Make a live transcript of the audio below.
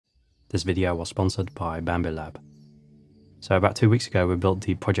This video was sponsored by Bamboo Lab. So about 2 weeks ago we built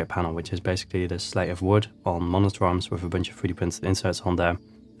the project panel, which is basically this slate of wood on monitor arms with a bunch of 3D printed inserts on there,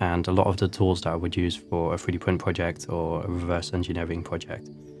 and a lot of the tools that I would use for a 3D print project or a reverse engineering project.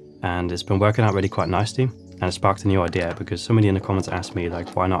 And it's been working out really quite nicely, and it sparked a new idea because somebody in the comments asked me,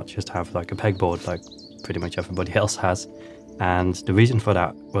 like, why not just have like a pegboard like pretty much everybody else has. And the reason for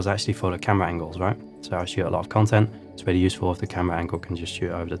that was actually for the camera angles, right? So I shoot a lot of content. It's really useful if the camera angle can just shoot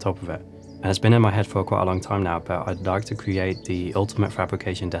over the top of it. And it's been in my head for quite a long time now, but I'd like to create the ultimate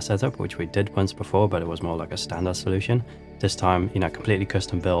fabrication desk setup, which we did once before, but it was more like a standard solution. This time, completely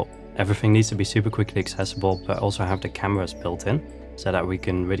custom built. Everything needs to be super quickly accessible, but also have the cameras built in so that we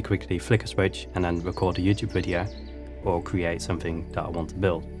can really quickly flick a switch and then record a YouTube video or create something that I want to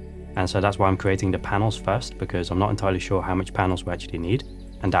build. And so that's why I'm creating the panels first, because I'm not entirely sure how much panels we actually need,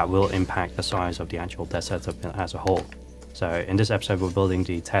 and that will impact the size of the actual desk setup as a whole. So in this episode, we're building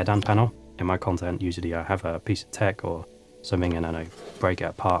the teardown panel. In my content, usually I have a piece of tech or something and then I break it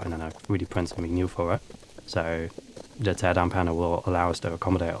apart and then I 3D print something new for it. So the teardown panel will allow us to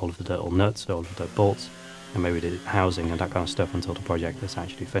accommodate all of the little nuts, all of the bolts, and maybe the housing and that kind of stuff until the project is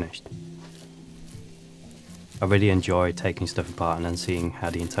actually finished. I really enjoy taking stuff apart and then seeing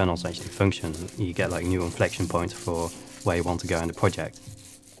how the internals actually function. You get like new inflection points for where you want to go in the project.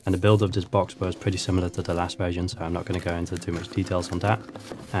 And the build of this box was pretty similar to the last version, so I'm not going to go into too much details on that.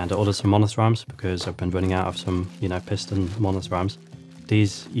 And I ordered some monitor arms because I've been running out of some, piston monitor arms.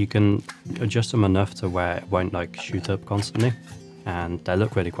 These, you can adjust them enough to where it won't like shoot up constantly, and they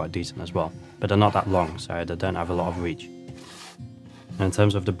look really quite decent as well. But they're not that long, so they don't have a lot of reach. And in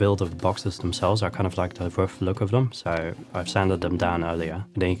terms of the build of the boxes themselves, I kind of like the rough look of them, so I've sanded them down earlier.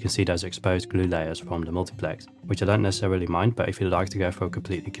 And then you can see those exposed glue layers from the multiplex, which I don't necessarily mind, but if you like to go for a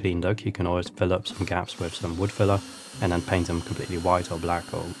completely clean look, you can always fill up some gaps with some wood filler and then paint them completely white or black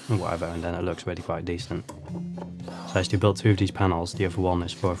or whatever, and then it looks really quite decent. So I actually built 2 of these panels. The other one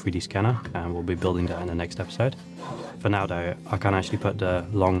is for a 3D scanner, and we'll be building that in the next episode. For now though, I can't actually put the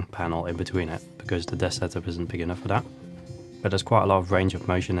long panel in between it because the desk setup isn't big enough for that. But there's quite a lot of range of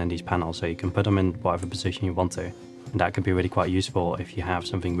motion in these panels, so you can put them in whatever position you want to. And that could be really quite useful if you have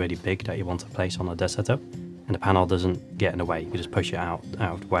something really big that you want to place on a desk setup, and the panel doesn't get in the way. You just push it out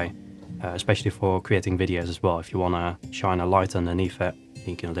of the way, especially for creating videos as well. If you want to shine a light underneath it,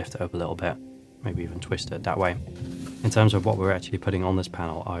 you can lift it up a little bit, maybe even twist it that way. In terms of what we're actually putting on this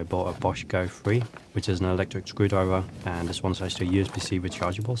panel, I bought a Bosch Go 3, which is an electric screwdriver, and this one's actually USB-C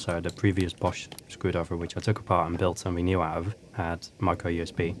rechargeable. So the previous Bosch screwdriver, which I took apart and built something new out of, had micro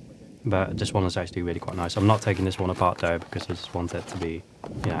USB. But this one is actually really quite nice. I'm not taking this one apart though, because I just want it to be,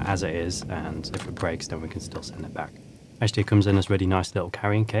 as it is, and if it breaks, then we can still send it back. Actually, it comes in this really nice little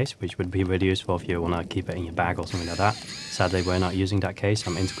carrying case, which would be really useful if you want to keep it in your bag or something like that. Sadly, we're not using that case.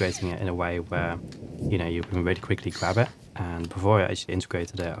 I'm integrating it in a way where, you can really quickly grab it. And before I actually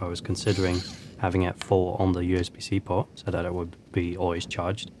integrated it, I was considering having it fall on the USB-C port so that it would be always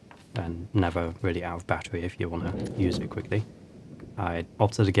charged and never really out of battery if you want to use it quickly. I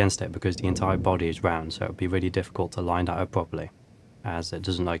opted against it because the entire body is round, so it would be really difficult to line that up properly, as it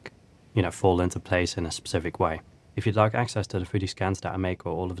doesn't fall into place in a specific way. If you'd like access to the 3D scans that I make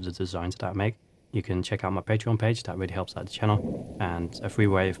or all of the designs that I make, you can check out my Patreon page. That really helps out the channel. And a free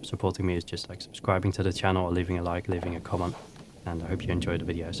way of supporting me is just like subscribing to the channel or leaving a like, leaving a comment. And I hope you enjoyed the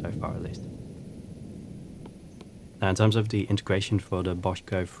video so far at least. Now in terms of the integration for the Bosch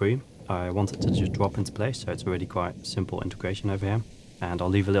Go 3, I want it to just drop into place. So it's a really quite simple integration over here. And I'll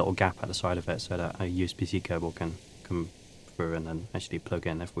leave a little gap at the side of it so that a USB-C cable can come through and then actually plug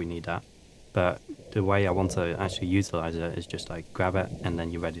in if we need that. But the way I want to actually utilize it is just like grab it and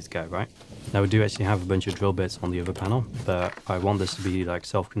then you're ready to go, right? Now we do actually have a bunch of drill bits on the other panel, but I want this to be like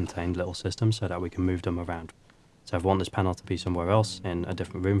self-contained little systems so that we can move them around. So if I want this panel to be somewhere else, in a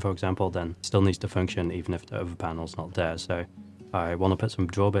different room for example, then it still needs to function even if the other panel's not there. So I want to put some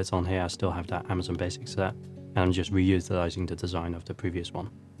drill bits on here. I still have that Amazon Basics set, and I'm just reutilizing the design of the previous one.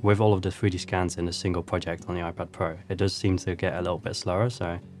 With all of the 3D scans in a single project on the iPad Pro, it does seem to get a little bit slower,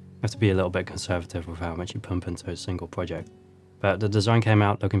 so you have to be a little bit conservative with how much you pump into a single project. But the design came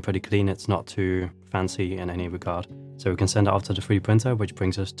out looking pretty clean. It's not too fancy in any regard. So we can send it off to the 3D printer, which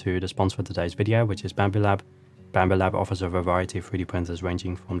brings us to the sponsor for today's video, which is Bamboo Lab. Bamboo Lab offers a variety of 3D printers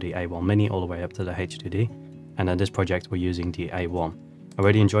ranging from the A1 Mini all the way up to the H2D. And in this project, we're using the A1. I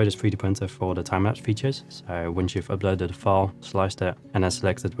really enjoy this 3D printer for the time-lapse features. So once you've uploaded a file, sliced it, and then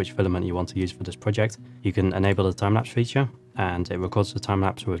selected which filament you want to use for this project, you can enable the time-lapse feature, and it records the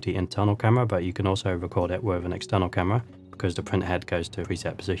time-lapse with the internal camera, but you can also record it with an external camera because the print head goes to a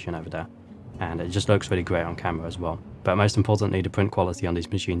preset position over there. And it just looks really great on camera as well. But most importantly, the print quality on these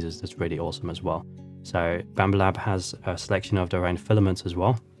machines is just really awesome as well. So Bambu Lab has a selection of their own filaments as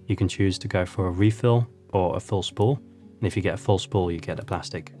well. You can choose to go for a refill or a full spool. And if you get a full spool, you get a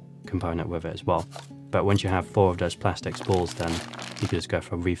plastic component with it as well. But once you have 4 of those plastic spools, then you can just go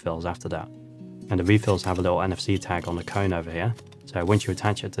for refills after that. And the refills have a little NFC tag on the cone over here. So once you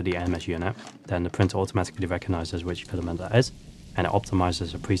attach it to the AMS unit, then the printer automatically recognizes which filament that is, and it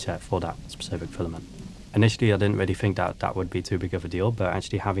optimizes a preset for that specific filament. Initially, I didn't really think that that would be too big of a deal, but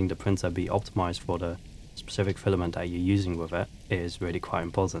actually having the printer be optimized for the specific filament that you're using with it is really quite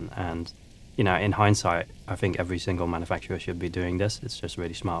important. And, you know, in hindsight, I think every single manufacturer should be doing this. It's just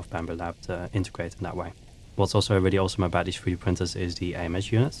really smart of Bambu Lab to integrate in that way. What's also really awesome about these 3D printers is the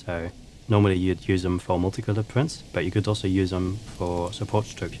AMS unit. So normally you'd use them for multicolored prints, but you could also use them for support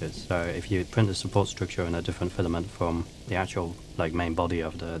structures. So if you print a support structure in a different filament from the actual like main body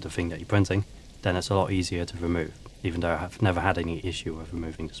of the thing that you're printing, then it's a lot easier to remove, even though I've never had any issue with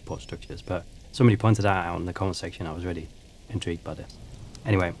removing the support structures. But somebody pointed that out in the comment section. I was really intrigued by this.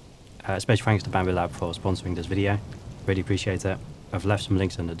 Anyway, special thanks to Bambu Lab for sponsoring this video. Really appreciate it. I've left some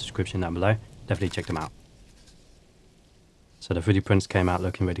links in the description down below. Definitely check them out. So the 3D prints came out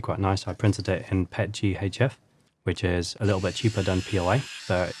looking really quite nice. I printed it in PET GHF, which is a little bit cheaper than PLA,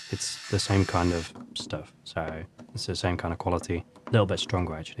 but it's the same kind of stuff. So it's the same kind of quality, a little bit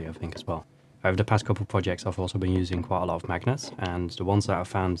stronger actually, I think as well. Over the past couple of projects, I've also been using quite a lot of magnets, and the ones that I've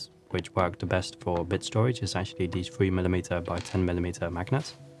found which work the best for bit storage is actually these 3mm by 10mm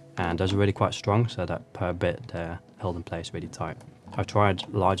magnets. And those are really quite strong, so that per bit they're held in place really tight. I've tried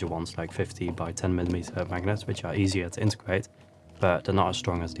larger ones like 50 by 10mm magnets, which are easier to integrate, but they're not as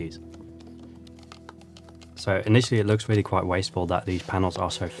strong as these. So initially it looks really quite wasteful that these panels are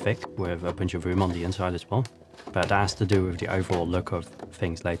so thick with a bunch of room on the inside as well. But that has to do with the overall look of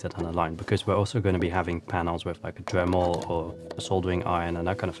things later down the line, because we're also going to be having panels with like a Dremel or a soldering iron and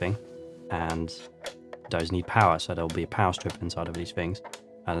that kind of thing. And those need power, so there'll be a power strip inside of these things.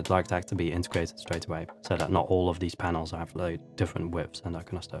 And I'd like that to be integrated straight away, so that not all of these panels have like different widths and that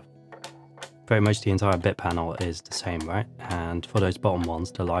kind of stuff. Pretty much the entire bit panel is the same, right? And for those bottom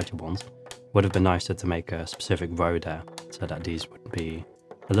ones, the larger ones, would have been nicer to make a specific row there, so that these would be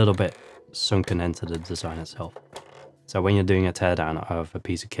a little bit sunken into the design itself. So when you're doing a teardown of a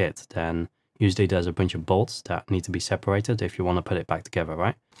piece of kit, then usually there's a bunch of bolts that need to be separated if you want to put it back together,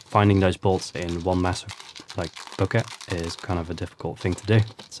 right? Finding those bolts in one massive like bucket is kind of a difficult thing to do.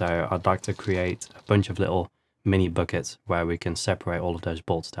 So I'd like to create a bunch of little mini buckets where we can separate all of those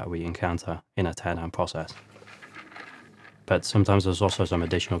bolts that we encounter in a teardown process. But sometimes there's also some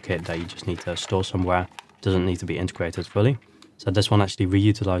additional kit that you just need to store somewhere. It doesn't need to be integrated fully. So this one actually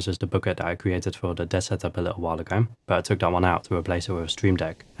reutilizes the bucket that I created for the desk setup a little while ago, but I took that one out to replace it with a Stream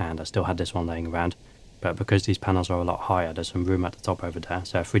Deck, and I still had this one laying around. But because these panels are a lot higher, there's some room at the top over there,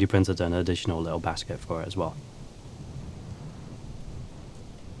 so I 3D printed an additional little basket for it as well.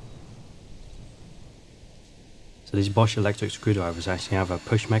 So these Bosch electric screwdrivers actually have a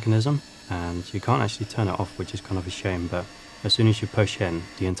push mechanism, and you can't actually turn it off, which is kind of a shame, but as soon as you push in,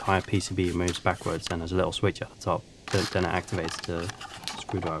 the entire PCB moves backwards, and there's a little switch at the top. Then it activates the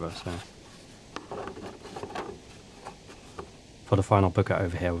screwdriver. So for the final bucket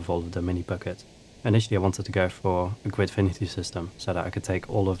over here with all of the mini buckets, initially I wanted to go for a Gridfinity system so that I could take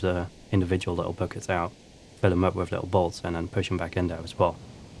all of the individual little buckets out, fill them up with little bolts, and then push them back in there as well.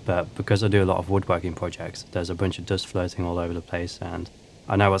 But because I do a lot of woodworking projects, there's a bunch of dust floating all over the place, and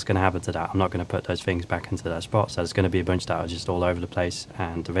I know what's going to happen to that. I'm not going to put those things back into their spot, so there's going to be a bunch that are just all over the place,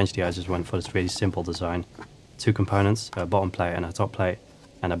 and eventually I just went for this really simple design. 2 components, a bottom plate and a top plate,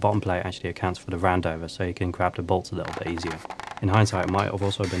 and a bottom plate actually accounts for the round over, so you can grab the bolts a little bit easier. In hindsight, it might have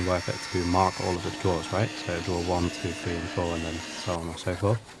also been worth it to mark all of the drawers, right? So drawer 1, 2, 3 and 4, and then so on and so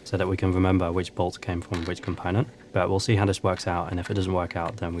forth, so that we can remember which bolts came from which component. But we'll see how this works out, and if it doesn't work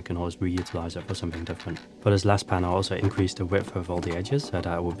out, then we can always reutilize it for something different. For this last panel, I also increased the width of all the edges so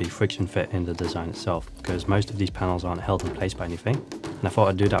that it will be friction fit in the design itself, because most of these panels aren't held in place by anything. And I thought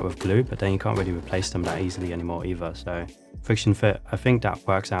I'd do that with glue, but then you can't really replace them that easily anymore either. So friction fit, I think that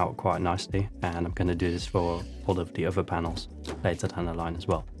works out quite nicely, and I'm going to do this for all of the other panels later down the line as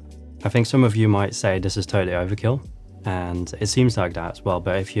well. I think some of you might say this is totally overkill, and it seems like that as well,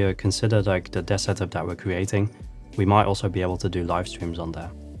 but if you consider like the desk setup that we're creating, we might also be able to do live streams on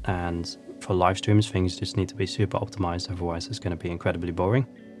there. And for live streams, things just need to be super optimized, otherwise it's going to be incredibly boring.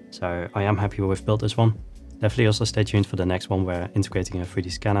 So I am happy we've built this one. Definitely also stay tuned for the next one. We're integrating a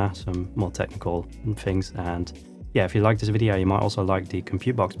 3D scanner, some more technical things, and yeah, if you like this video, you might also like the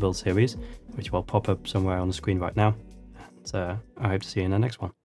Compute Box build series, which will pop up somewhere on the screen right now. And I hope to see you in the next one.